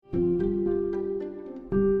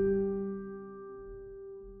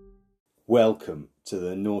Welcome to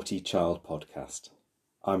the Naughty Child Podcast.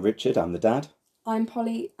 I'm Richard, I'm the dad. I'm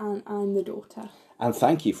Polly and I'm the daughter. And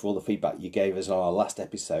thank you for all the feedback you gave us on our last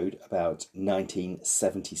episode about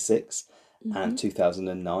 1976 and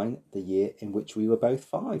 2009, the year in which we were both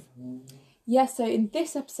 5. Yeah, so in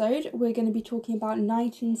this episode we're going to be talking about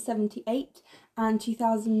 1978 and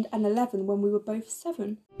 2011 when we were both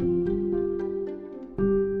 7.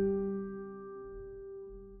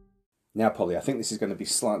 Now, Polly, I think this is going to be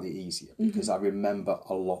slightly easier because I remember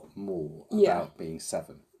a lot more about being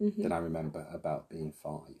 7 than I remember about being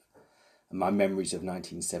 5. And my memories of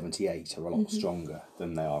 1978 are a lot stronger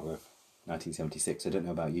than they are of 1976. I don't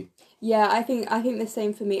know about you. Yeah, I think the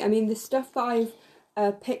same for me. I mean, the stuff that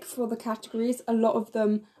I've picked for the categories, a lot of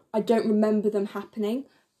them, I don't remember them happening,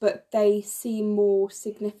 but they seem more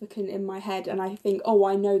significant in my head. And I think, oh,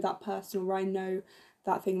 I know that person or I know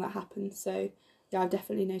that thing that happened. So yeah, I've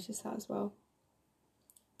definitely noticed that as well.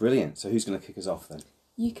 Brilliant. So who's going to kick us off then?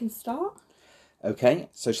 You can start. Okay,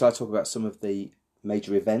 so shall I talk about some of the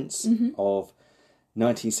major events of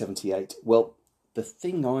 1978? Well, the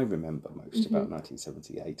thing I remember most about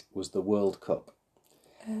 1978 was the World Cup.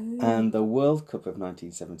 Oh. And the World Cup of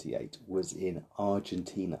 1978 was in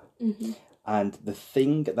Argentina. And the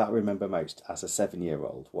thing that I remember most as a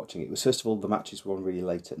 7-year-old watching it was, first of all, the matches were on really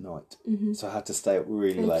late at night. So I had to stay up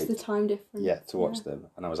really late. The time difference. Yeah, to watch them.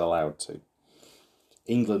 And I was allowed to.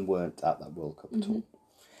 England weren't at that World Cup at all.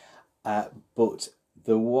 But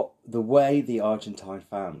the way the Argentine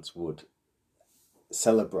fans would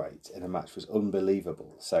celebrate in a match was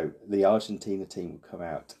unbelievable. So the Argentina team would come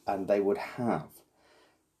out and they would have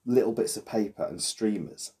little bits of paper and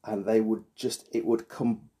streamers, and it would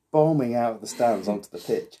come bombing out of the stands onto the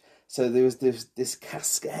pitch. So there was this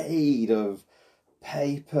cascade of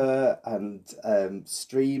paper and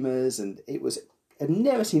streamers, and I'd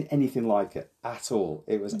never seen anything like it at all.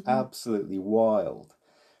 It was absolutely wild,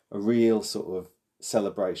 a real sort of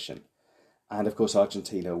celebration. And of course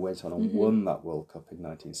Argentina went on and won that World Cup in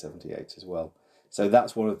 1978 as well. So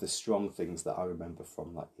that's one of the strong things that I remember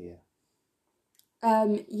from that year.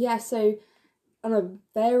 So on a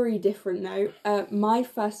very different note, my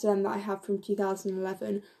first event that I have from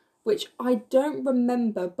 2011, which I don't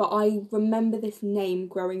remember, but I remember this name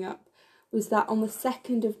growing up, was that on the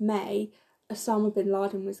 2nd of May, Osama bin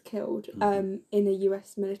Laden was killed in a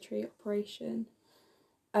US military operation.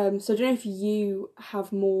 So I don't know if you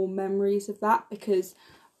have more memories of that, because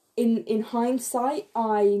in hindsight,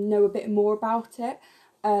 I know a bit more about it,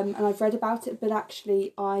 and I've read about it, but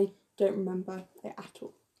actually I don't remember it at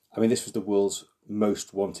all. I mean, this was the world's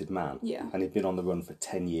most wanted man, and he'd been on the run for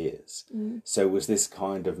 10 years. So it was this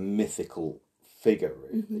kind of mythical figure,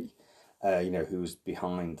 really, who was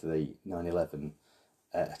behind the 9/11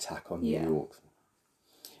 attack on New York.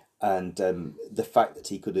 And the fact that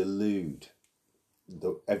he could elude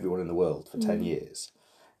everyone in the world for 10 years,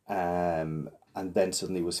 and then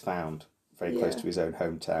suddenly was found very close to his own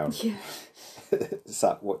hometown,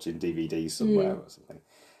 sat watching DVDs somewhere or something.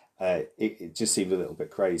 It just seemed a little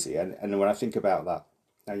bit crazy. And when I think about that,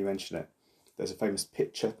 now you mention it, there's a famous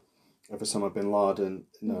picture of Osama bin Laden,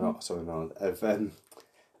 Barack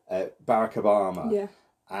Obama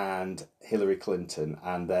and Hillary Clinton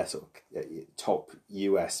and their sort of top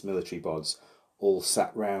US military bods all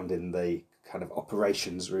sat round in the kind of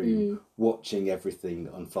operations room watching everything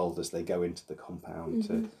unfold as they go into the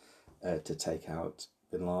compound to take out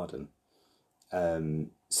bin Laden.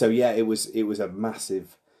 It was a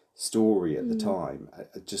massive story at the time,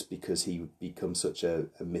 just because he would become such a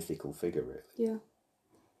mythical figure, really. Yeah.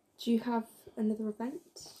 Do you have another event?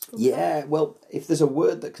 Yeah, well, if there's a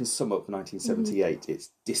word that can sum up 1978, it's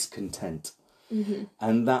discontent.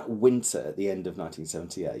 And that winter at the end of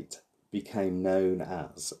 1978 became known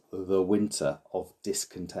as the winter of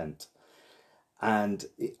discontent. And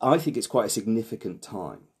I think it's quite a significant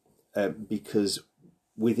time because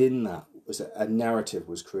within that was a narrative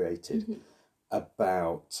was created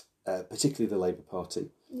about particularly the Labour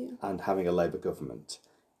Party and having a Labour government,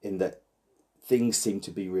 in that things seemed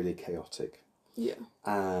to be really chaotic.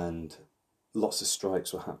 And lots of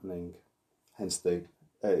strikes were happening. Hence the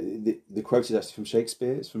quote is actually from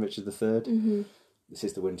Shakespeare. It's from Richard III. This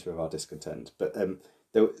is the winter of our discontent. But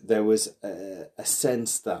there was a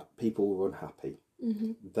sense that people were unhappy,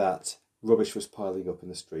 that rubbish was piling up in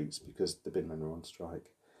the streets because the bin men were on strike,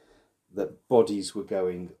 that bodies were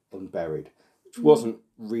going unburied, which wasn't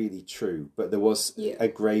really true, but there was a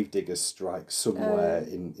gravediggers strike somewhere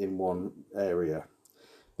in one area.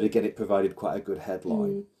 But again, it provided quite a good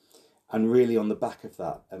headline. And really on the back of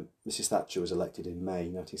that, Mrs Thatcher was elected in May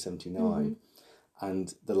 1979,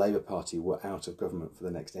 and the Labour Party were out of government for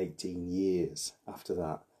the next 18 years after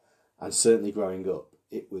that. And certainly growing up,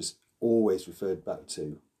 it was always referred back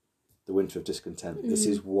to the winter of discontent. This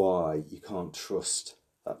is why you can't trust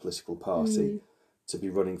that political party to be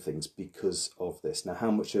running things because of this. Now,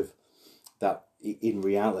 how much of that in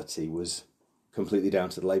reality was completely down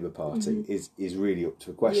to the Labour Party is really up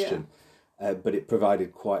to a question. But it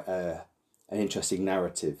provided quite an interesting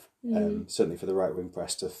narrative, certainly for the right-wing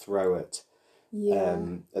press to throw at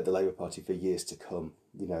the Labour Party for years to come.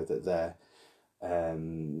 You know, that they're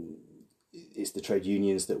it's the trade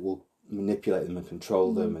unions that will manipulate them and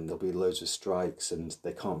control them, and there'll be loads of strikes, and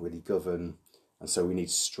they can't really govern, and so we need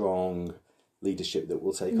strong leadership that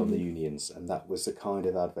will take on the unions, and that was the kind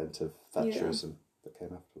of advent of Thatcherism that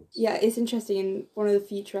came afterwards. Yeah, it's interesting. In one of the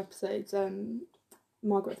future episodes,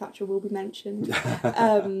 Margaret Thatcher will be mentioned.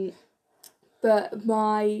 But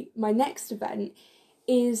my next event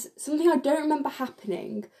is something I don't remember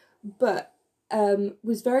happening, but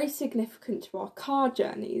was very significant to our car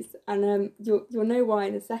journeys, and you'll know why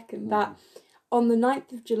in a second. That on the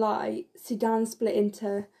 9th of July, Sudan split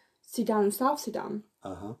into Sudan and South Sudan.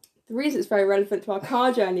 The reason it's very relevant to our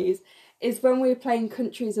car journeys is when we were playing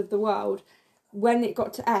Countries of the World, when it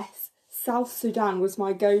got to S, South Sudan was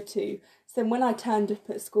my go-to. So when I turned up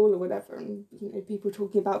at school or whatever, and people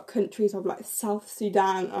talking about countries, I'd be like, South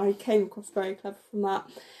Sudan. I came across very clever from that.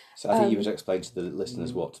 So I think you would explain to the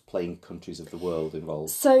listeners what playing Countries of the World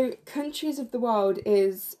involves. So Countries of the World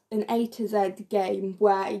is an A to Z game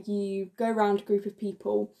where you go around a group of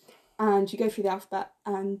people and you go through the alphabet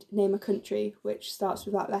and name a country which starts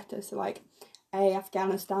with that letter. So like A,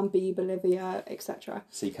 Afghanistan, B, Bolivia, etc.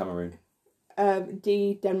 C, Cameroon.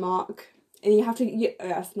 D, Denmark. And you have to,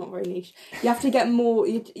 that's not very niche. You have to get more,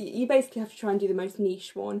 you basically have to try and do the most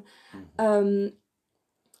niche one.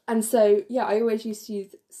 And so, yeah, I always used to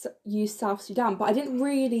use South Sudan, but I didn't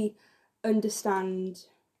really understand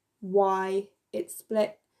why it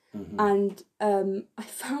split. And I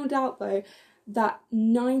found out, though, that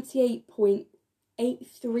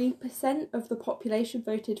 98.83% of the population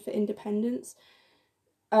voted for independence.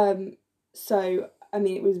 So, I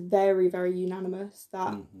mean, it was very, very unanimous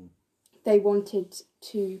that they wanted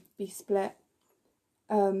to be split.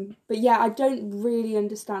 But yeah, I don't really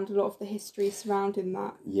understand a lot of the history surrounding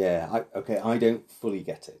that. Yeah, I don't fully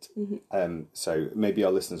get it. So maybe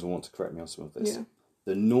our listeners will want to correct me on some of this. Yeah.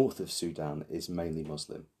 The north of Sudan is mainly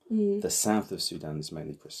Muslim. The south of Sudan is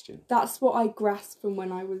mainly Christian. That's what I grasped from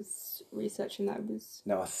when I was researching that. Was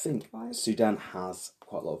now, I think Sudan has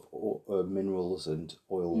quite a lot of minerals and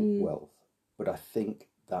oil wealth, but I think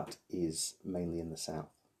that is mainly in the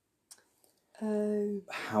south.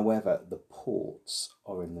 However, the ports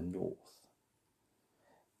are in the north.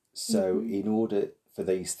 So in order for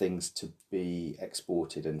these things to be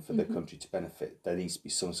exported and for the country to benefit, there needs to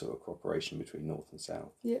be some sort of cooperation between north and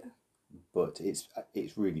south. Yeah. But it's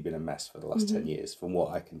really been a mess for the last 10 years, from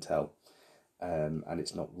what I can tell. And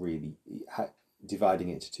it's not really... dividing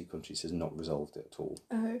it into two countries has not resolved it at all.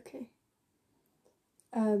 Oh, okay.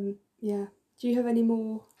 Yeah. Do you have any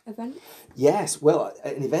more events? Yes, well,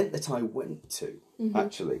 an event that I went to,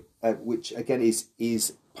 actually, which, again,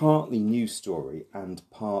 is partly news story and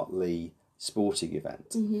partly sporting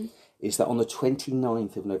event, is that on the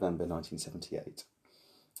 29th of November 1978,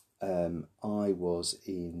 I was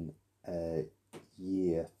in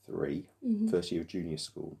year 3, first year of junior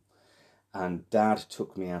school, and Dad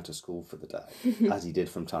took me out of school for the day, as he did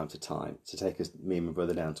from time to time, to take me and my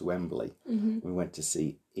brother down to Wembley. We went to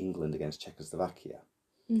see England against Czechoslovakia.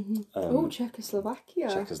 Czechoslovakia.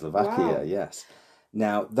 Czechoslovakia, wow. Yes.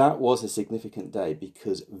 Now, that was a significant day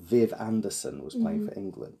because Viv Anderson was playing for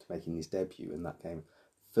England, making his debut in that game.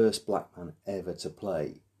 First black man ever to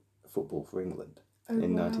play football for England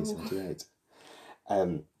in 1978.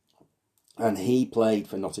 And he played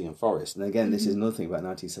for Nottingham Forest. And again, this is another thing about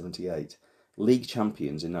 1978. League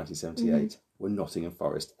champions in 1978 were Nottingham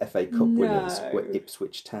Forest. FA Cup winners were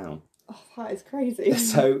Ipswich Town. Oh, that is crazy.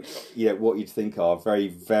 So, what you'd think are very,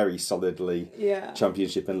 very solidly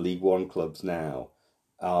Championship and League One clubs now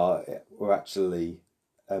were actually,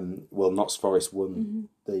 Notts Forest won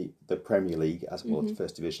the Premier League, as well as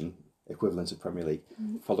First Division, equivalent of Premier League.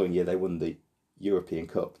 Following year, they won the European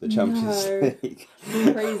Cup, the Champions League.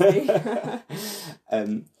 Crazy.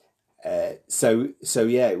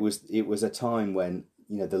 It was a time when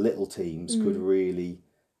the little teams could really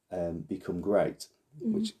become great,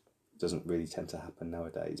 which doesn't really tend to happen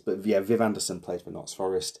nowadays. But Viv Anderson played for Notts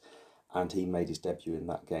Forest, and he made his debut in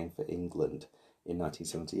that game for England in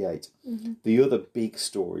 1978. The other big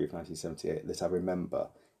story of 1978 that I remember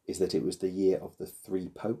is that it was the year of the 3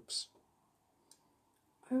 popes.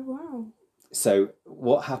 Oh, wow. So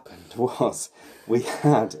what happened was we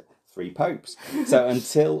had 3 popes. So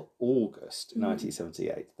until August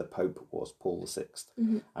 1978, the Pope was Paul VI,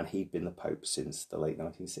 and he'd been the Pope since the late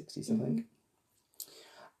 1960s, I think.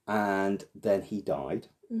 And then he died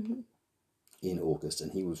in August,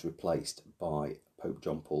 and he was replaced by Pope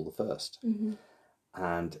John Paul I.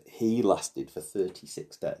 And he lasted for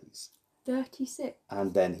 36 days. 36?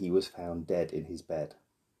 And then he was found dead in his bed.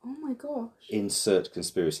 Oh my gosh. Insert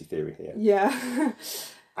conspiracy theory here. Yeah.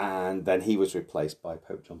 And then he was replaced by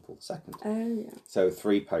Pope John Paul II. Oh, yeah. So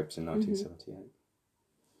 3 popes in 1978.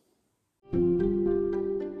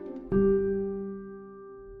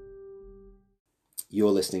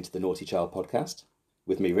 You're listening to the Naughty Child podcast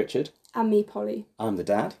with me, Richard. And me, Polly. I'm the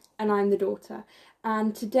dad. And I'm the daughter.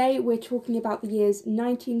 And today we're talking about the years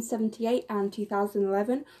 1978 and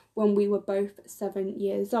 2011, when we were both 7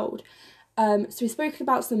 years old. So we've spoken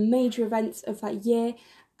about some major events of that year,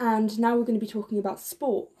 and now we're going to be talking about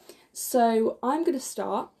sport. So I'm going to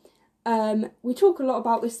start. We talk a lot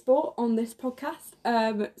about this sport on this podcast.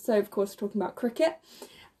 So of course we're talking about cricket.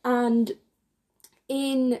 And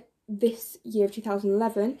in this year of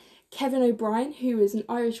 2011, Kevin O'Brien, who is an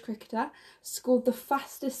Irish cricketer, scored the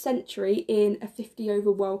fastest century in a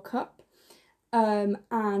 50-over World Cup. And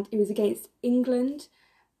it was against England.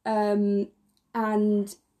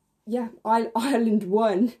 And yeah, Ireland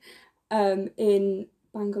won in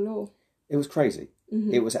Bangalore. It was crazy.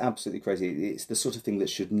 It was absolutely crazy. It's the sort of thing that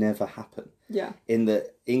should never happen. Yeah. In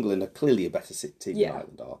that England are clearly a better team than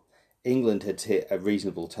Ireland are. England had hit a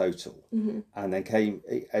reasonable total, and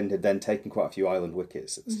had then taken quite a few Ireland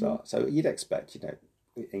wickets at the start. So you'd expect,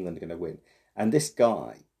 England are going to win. And this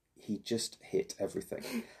guy, he just hit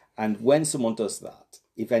everything. And when someone does that,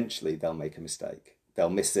 eventually they'll make a mistake. They'll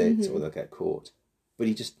miss it or they'll get caught. But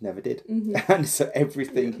he just never did. And so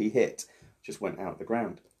everything he hit just went out the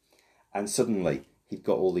ground. And suddenly he'd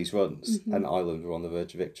got all these runs, and Ireland were on the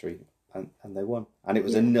verge of victory, and they won. And it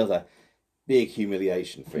was another big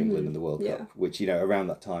humiliation for England in the World Cup, which, around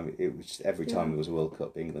that time, it was just every time there was a World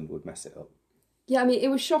Cup, England would mess it up. Yeah, I mean, it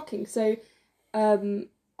was shocking. So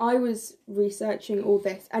I was researching all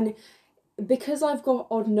this, and because I've got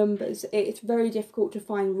odd numbers, it's very difficult to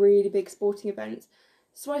find really big sporting events.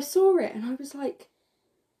 So I saw it, and I was like,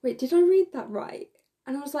 wait, did I read that right?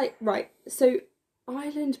 And I was like, right, so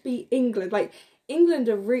Ireland beat England. Like, England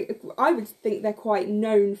are I would think they're quite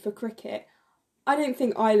known for cricket. I don't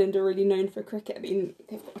think Ireland are really known for cricket. I mean,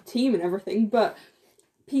 they've got a team and everything, but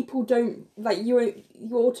people don't, like, your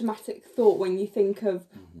automatic thought when you think of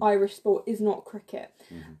Irish sport is not cricket.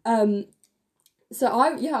 So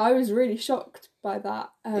I was really shocked by that.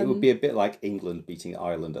 It would be a bit like England beating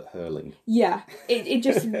Ireland at hurling. Yeah, it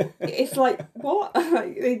just, it's like, what?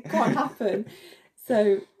 Like, it can't happen.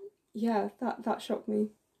 So, yeah, that shocked me.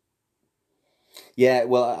 Yeah,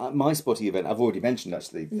 well, my sporting event, I've already mentioned,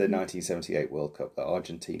 actually, the 1978 World Cup that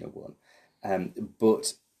Argentina won.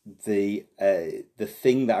 But the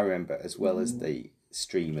thing that I remember, as well as the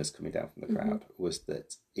streamers coming down from the crowd, was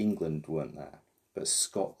that England weren't there, but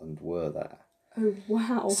Scotland were there. Oh,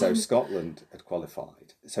 wow. So Scotland had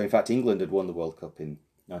qualified. So, in fact, England had won the World Cup in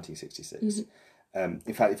 1966.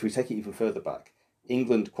 In fact, if we take it even further back,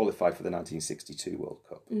 England qualified for the 1962 World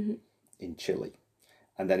Cup in Chile.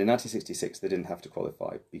 And then in 1966, they didn't have to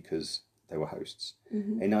qualify because they were hosts.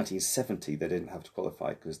 In 1970, they didn't have to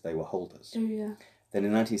qualify because they were holders. Oh, yeah. Then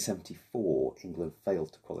in 1974, England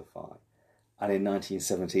failed to qualify. And in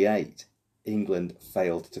 1978, England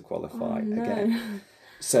failed to qualify again.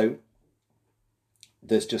 So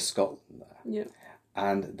there's just Scotland there. Yeah.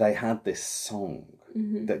 And they had this song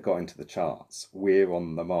that got into the charts. We're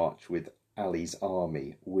on the march with Ali's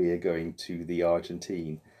army. We're going to the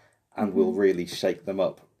Argentine. And we'll really shake them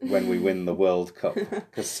up when we win the World Cup,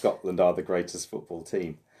 because Scotland are the greatest football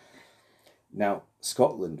team. Now,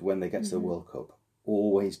 Scotland, when they get to the World Cup,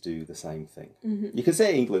 always do the same thing. You can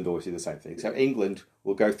say England always do the same thing. So England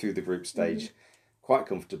will go through the group stage quite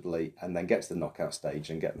comfortably and then get to the knockout stage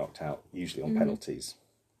and get knocked out, usually on penalties,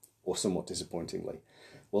 or somewhat disappointingly.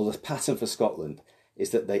 Well, the pattern for Scotland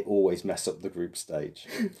is that they always mess up the group stage.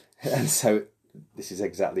 And so this is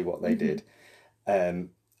exactly what they did.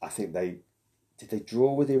 I think they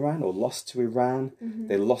draw with Iran or lost to Iran?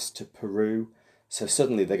 They lost to Peru. So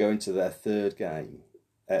suddenly they go into their third game,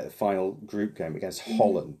 final group game against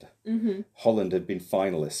Holland. Holland had been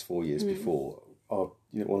finalists 4 years before, are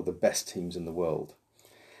one of the best teams in the world.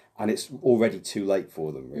 And it's already too late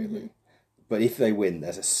for them, really. But if they win,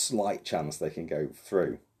 there's a slight chance they can go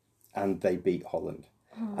through. And they beat Holland.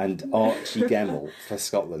 And Archie Gemmill for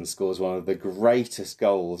Scotland scores one of the greatest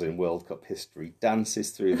goals in World Cup history,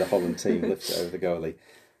 dances through the Holland team, lifts it over the goalie.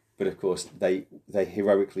 But of course, they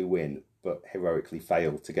heroically win but heroically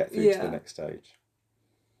failed to get through to the next stage.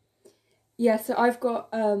 Yeah, so I've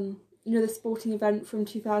got the sporting event from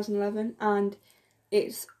 2011, and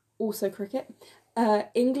it's also cricket.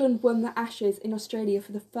 England won the Ashes in Australia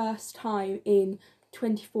for the first time in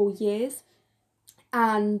 24 years.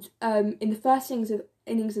 And in the first innings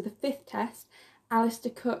of the fifth test,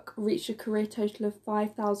 Alistair Cook reached a career total of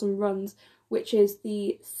 5,000 runs, which is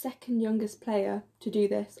the second youngest player to do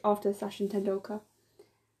this after Sachin Tendulkar.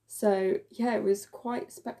 So, yeah, it was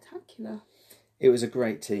quite spectacular. It was a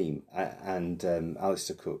great team, and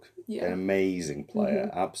Alistair Cook, an amazing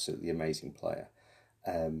player, absolutely amazing player.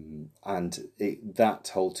 That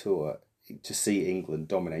whole tour, to see England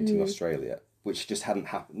dominating Australia, which just hadn't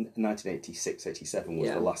happened. 1986-87 was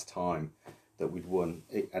the last time that we'd won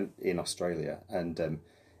in Australia, and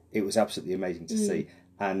it was absolutely amazing to see.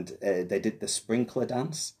 And they did the sprinkler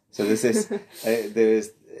dance. So there's this,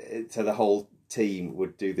 so the whole team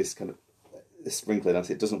would do this kind of sprinkler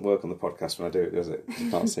dance. It doesn't work on the podcast when I do it, does it?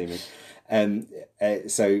 You can't see me.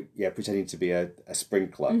 So yeah, pretending to be a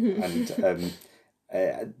sprinkler, and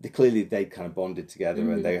clearly they kind of bonded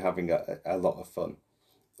together, and they were having a lot of fun.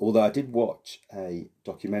 Although I did watch a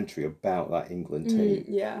documentary about that England team,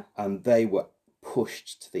 and they were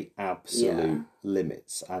pushed to the absolute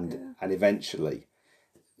limits, and eventually,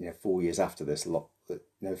 4 years after this,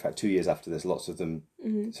 in fact 2 years after this, lots of them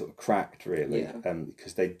sort of cracked really,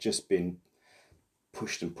 because they'd just been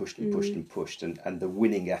pushed and pushed and pushed and pushed, and the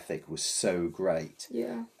winning ethic was so great,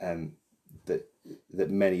 that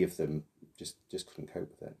many of them just couldn't cope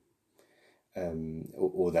with it.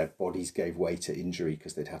 Or their bodies gave way to injury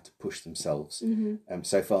because they'd had to push themselves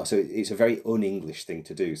so far. So it's a very un-English thing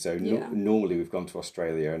to do. So normally we've gone to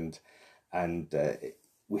Australia and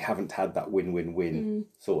we haven't had that win-win-win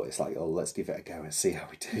thought. It's like, oh, let's give it a go and see how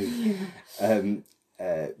we do.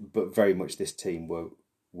 But very much this team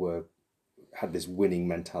had this winning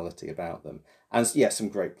mentality about them. And some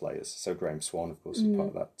great players. So Graham Swan, of course, was part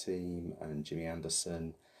of that team, and Jimmy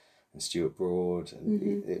Anderson and Stuart Broad,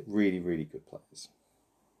 and really, really good players.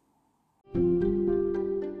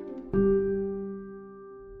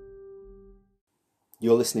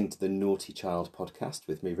 You're listening to the Naughty Child podcast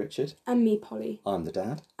with me, Richard. And me, Polly. I'm the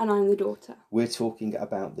dad. And I'm the daughter. We're talking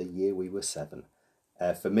about the year we were 7.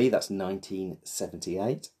 For me, that's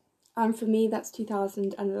 1978. And for me, that's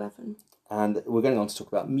 2011. And we're going on to talk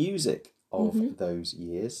about music of those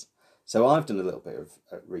years. So I've done a little bit of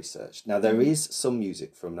research. Now, there is some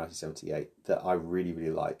music from 1978 that I really,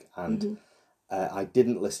 really like. And I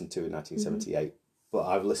didn't listen to in 1978, but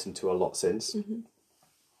I've listened to a lot since.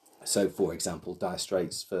 So, for example, Dire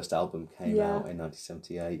Straits' first album came out in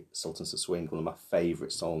 1978, Sultans of Swing, one of my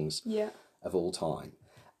favourite songs of all time.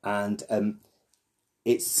 And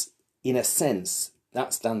it's, in a sense,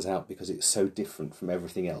 that stands out because it's so different from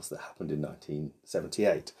everything else that happened in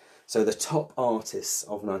 1978. So the top artists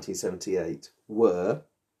of 1978 were,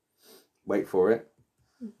 wait for it,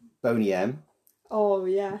 Boney M. Oh,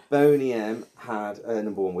 yeah. Boney M had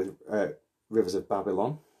number 1 with Rivers of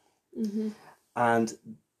Babylon. And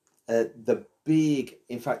the big,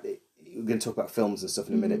 in fact, we're going to talk about films and stuff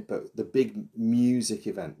in a minute, but the big music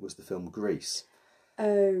event was the film Grease.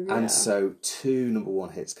 Oh, yeah. And so 2 number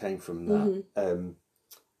 1 hits came from that.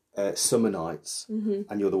 Summer Nights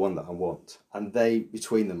and You're the One That I Want, and they,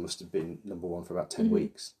 between them, must have been number 1 for about 10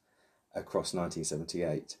 weeks across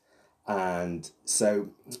 1978. And so,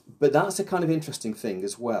 but that's a kind of interesting thing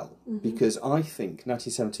as well, because I think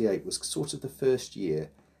 1978 was sort of the first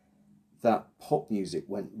year that pop music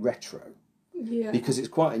went retro, because it's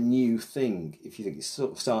quite a new thing. If you think it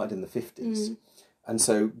sort of started in the 50s, and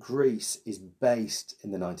so Grease is based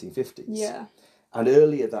in the 1950s, and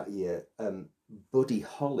earlier that year Buddy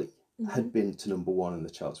Holly had been to number 1 in the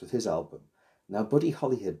charts with his album. Now, Buddy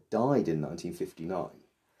Holly had died in 1959.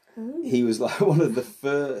 He was like one of the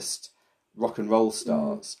first rock and roll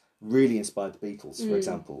stars, really inspired the Beatles, for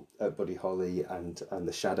example. Buddy Holly and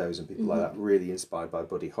the Shadows and people like that, really inspired by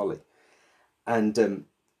Buddy Holly. And there'd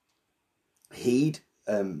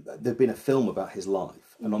been a film about his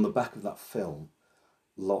life, and on the back of that film,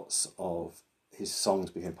 lots of his songs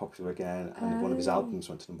became popular again, and one of his albums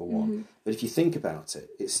went to number 1. But if you think about it,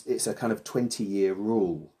 it's a kind of 20-year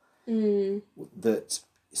rule that,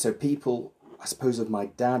 so people, I suppose of my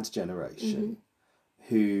dad's generation,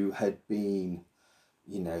 who had been,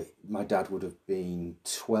 my dad would have been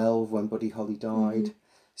 12 when Buddy Holly died,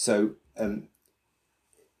 so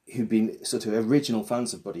who'd been sort of original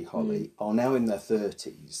fans of Buddy Holly are now in their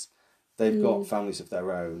 30s. They've got families of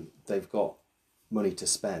their own. They've got money to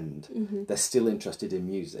spend. They're still interested in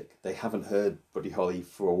music. They haven't heard Buddy Holly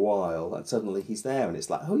for a while, and suddenly he's there, and it's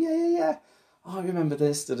like, oh yeah, oh, I remember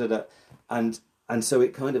this, da da da, and so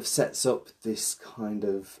it kind of sets up this kind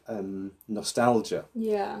of nostalgia,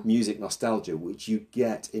 music nostalgia, which you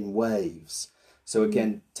get in waves. So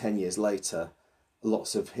again, 10 years later,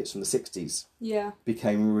 lots of hits from the 60s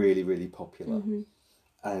became really, really popular.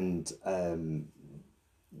 And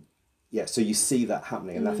so you see that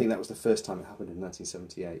happening. And I think that was the first time it happened in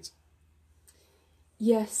 1978.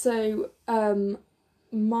 Yeah, so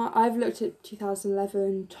I've looked at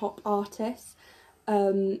 2011 top artists.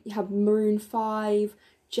 You have Maroon 5,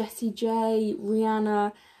 Jessie J,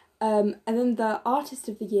 Rihanna, and then the artist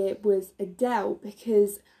of the year was Adele,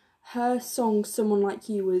 because her song "Someone Like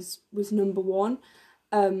You" was number one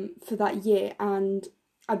for that year, and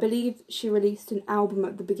I believe she released an album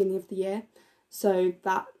at the beginning of the year, so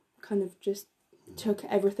that kind of just took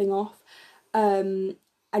everything off. And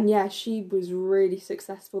yeah, she was really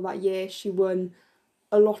successful that year. She won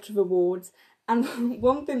a lot of awards, and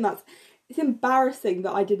one thing it's embarrassing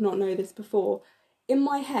that I did not know this before. In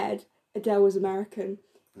my head, Adele was American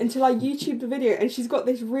until I YouTubed the video, and she's got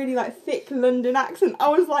this really like thick London accent. I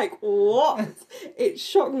was like, what? It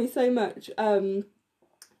shocked me so much. But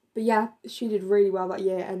yeah, she did really well that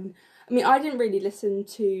year. And I mean, I didn't really listen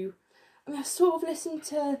to. I mean, I sort of listened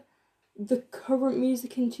to the current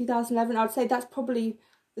music in 2011. I'd say that's probably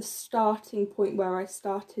the starting point where I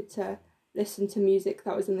started to listen to music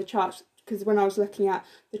that was in the charts. Because when I was looking at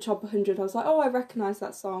the top 100, I was like, oh, I recognise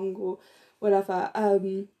that song or whatever.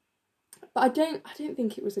 But I don't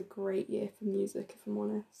think it was a great year for music, if I'm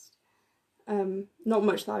honest. Not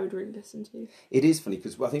much that I would really listen to. It is funny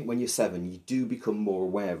because I think when you're 7, you do become more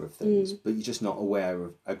aware of things, but you're just not aware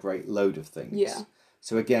of a great load of things. Yeah.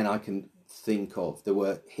 So again, I can think of, there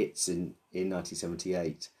were hits in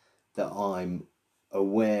 1978 that I'm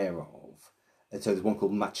aware of. And so there's one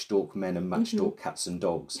called Matchstalk Men and Matchstalk Cats and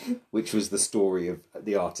Dogs, which was the story of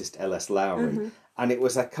the artist L.S. Lowry. And it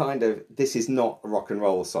was a kind of, this is not a rock and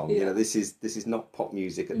roll song, you know, this is not pop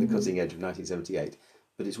music at the cutting edge of 1978,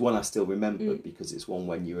 but it's one I still remember because it's one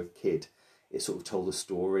when you were a kid, it sort of told a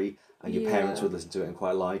story, and your parents would listen to it and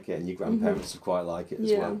quite like it, and your grandparents would quite like it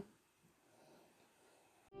as well.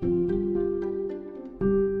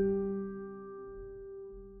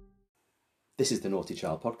 This is the Naughty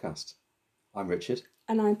Child Podcast. I'm Richard.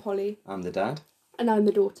 And I'm Polly. I'm the dad. And I'm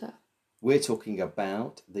the daughter. We're talking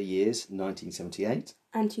about the years 1978.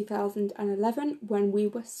 And 2011, when we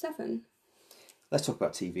were 7. Let's talk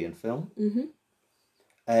about TV and film.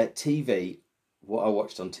 TV, what I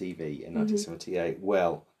watched on TV in 1978,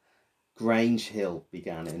 well, Grange Hill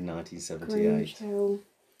began in 1978. Grange Hill.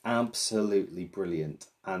 Absolutely brilliant.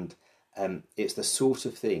 And it's the sort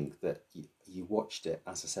of thing that you watched it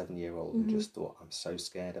as a 7-year-old and just thought, I'm so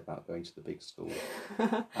scared about going to the big school.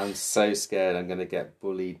 I'm so scared I'm going to get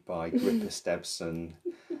bullied by Gripper Stebson,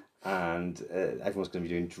 and everyone's going to be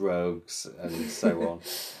doing drugs and so on.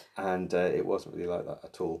 And it wasn't really like that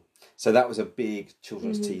at all. So that was a big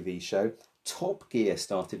children's TV show. Top Gear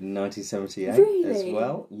started in 1978 as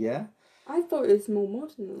well. Yeah. I thought it was more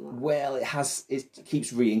modern than that. Well, it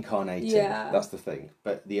keeps reincarnating. Yeah. That's the thing.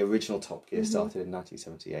 But the original Top Gear started in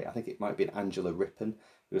 1978. I think it might have been Angela Rippon,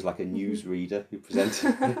 who was like a newsreader who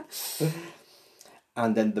presented it.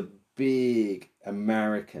 And then the big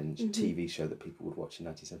American TV show that people would watch in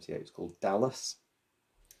 1978 was called Dallas.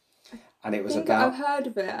 And it was I've heard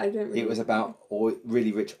of it. I don't really. It was about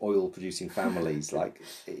really rich oil producing families, like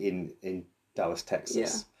in Dallas, Texas.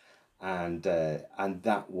 Yeah. And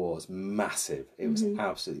that was massive. It was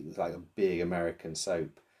absolutely like a big American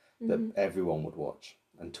soap that everyone would watch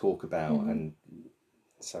and talk about and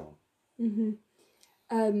so on.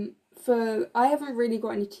 I haven't really got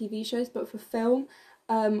any TV shows, but for film,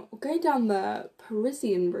 going down the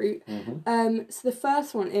Parisian route. So the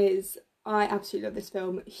first one is, I absolutely love this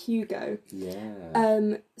film, Hugo.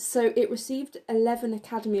 Yeah. So it received 11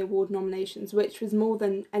 Academy Award nominations, which was more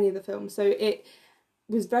than any other film. So it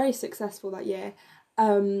was very successful that year.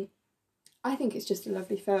 I think it's just a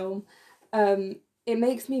lovely film. It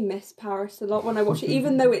makes me miss Paris a lot when I watch it,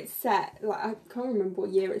 even though it's set, like, I can't remember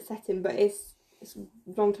what year it's set in, but it's a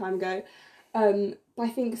long time ago. But I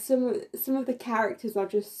think some of the characters are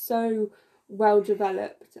just so well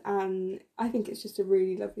developed, and I think it's just a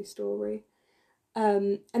really lovely story.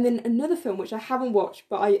 And then another film which I haven't watched,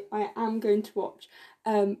 but I am going to watch,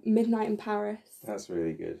 Midnight in Paris. That's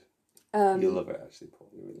really good. You'll love it, actually, Paul.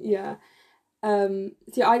 Really yeah.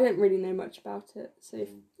 So I don't really know much about it, so if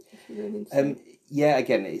you're really interested. Yeah,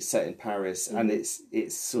 again, it's set in Paris, and it's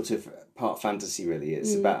sort of part fantasy, really.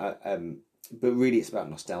 It's about, but really it's about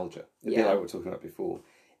nostalgia, a bit like we were talking about before.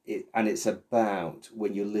 And it's about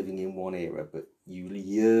when you're living in one era, but you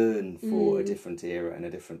yearn for a different era and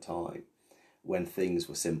a different time. when things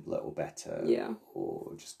were simpler or better, Yeah.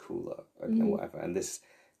 or just cooler, and whatever. And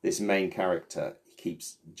this main character, he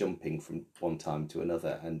keeps jumping from one time to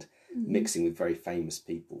another and mixing with very famous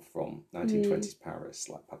people from 1920s Paris,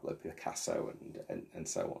 like Pablo Picasso and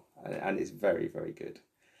so on. And it's very, very good.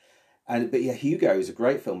 But yeah, Hugo is a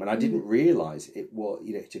great film, and I didn't realise it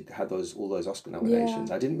had all those Oscar nominations.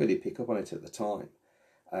 Yeah. I didn't really pick up on it at the time.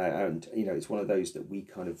 And it's one of those that we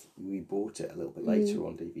bought it a little bit later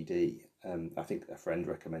on DVD. I think a friend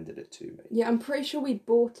recommended it to me. Yeah, I'm pretty sure we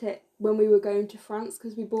bought it when we were going to France,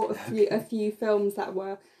 because we bought a few films that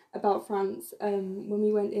were about France when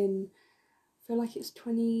we went in. I feel like it's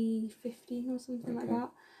 2015 or something like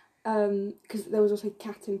that. Because there was also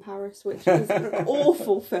Cat in Paris, which is an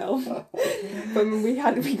awful film. But we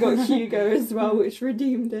got Hugo as well, which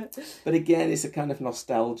redeemed it. But again, it's a kind of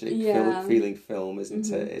nostalgic feeling film,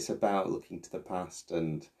 isn't it? It's about looking to the past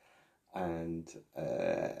and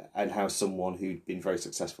how someone who'd been very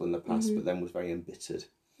successful in the past but then was very embittered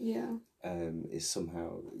is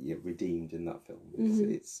somehow redeemed in that film.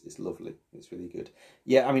 It's lovely. It's really good.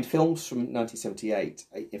 Yeah, I mean, films from 1978.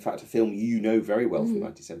 In fact, a film you know very well from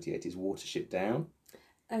 1978 is Watership Down.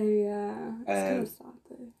 Oh yeah, it's kind of sad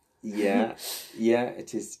though. yeah,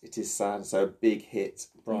 it is sad. So a big hit,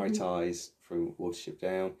 Bright Eyes from Watership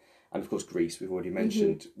Down, and of course Grease, we've already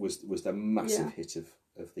mentioned, was the massive hit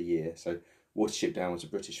of the year. So Watership Down was a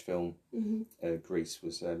British film. Grease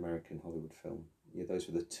was an American Hollywood film. Yeah, those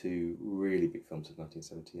were the two really big films of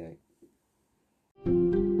 1978.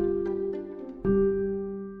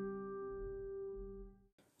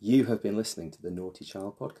 You have been listening to the Naughty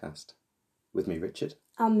Child podcast with me, Richard.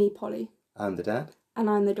 And me, Polly. I'm the dad. And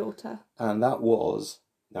I'm the daughter. And that was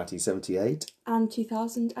 1978. And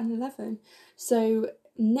 2011. So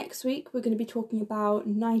next week we're going to be talking about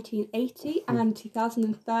 1980 and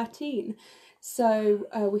 2013. So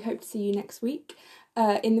we hope to see you next week.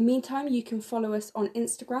 In the meantime, you can follow us on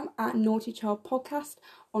Instagram at Naughty Child Podcast,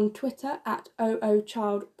 on Twitter at OO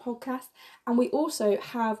Podcast, and we also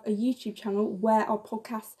have a YouTube channel where our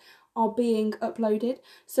podcasts are being uploaded.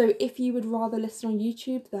 So if you would rather listen on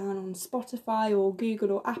YouTube than on Spotify or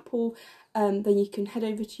Google or Apple, then you can head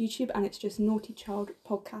over to YouTube, and it's just Naughty Child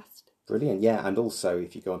Podcast. Brilliant, yeah. And also,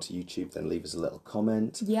 if you go onto YouTube, then leave us a little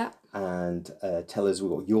comment. Yeah. And tell us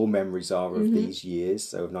what your memories are of these years.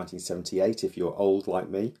 So of 1978, if you're old like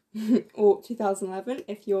me. Or 2011,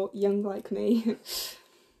 if you're young like me.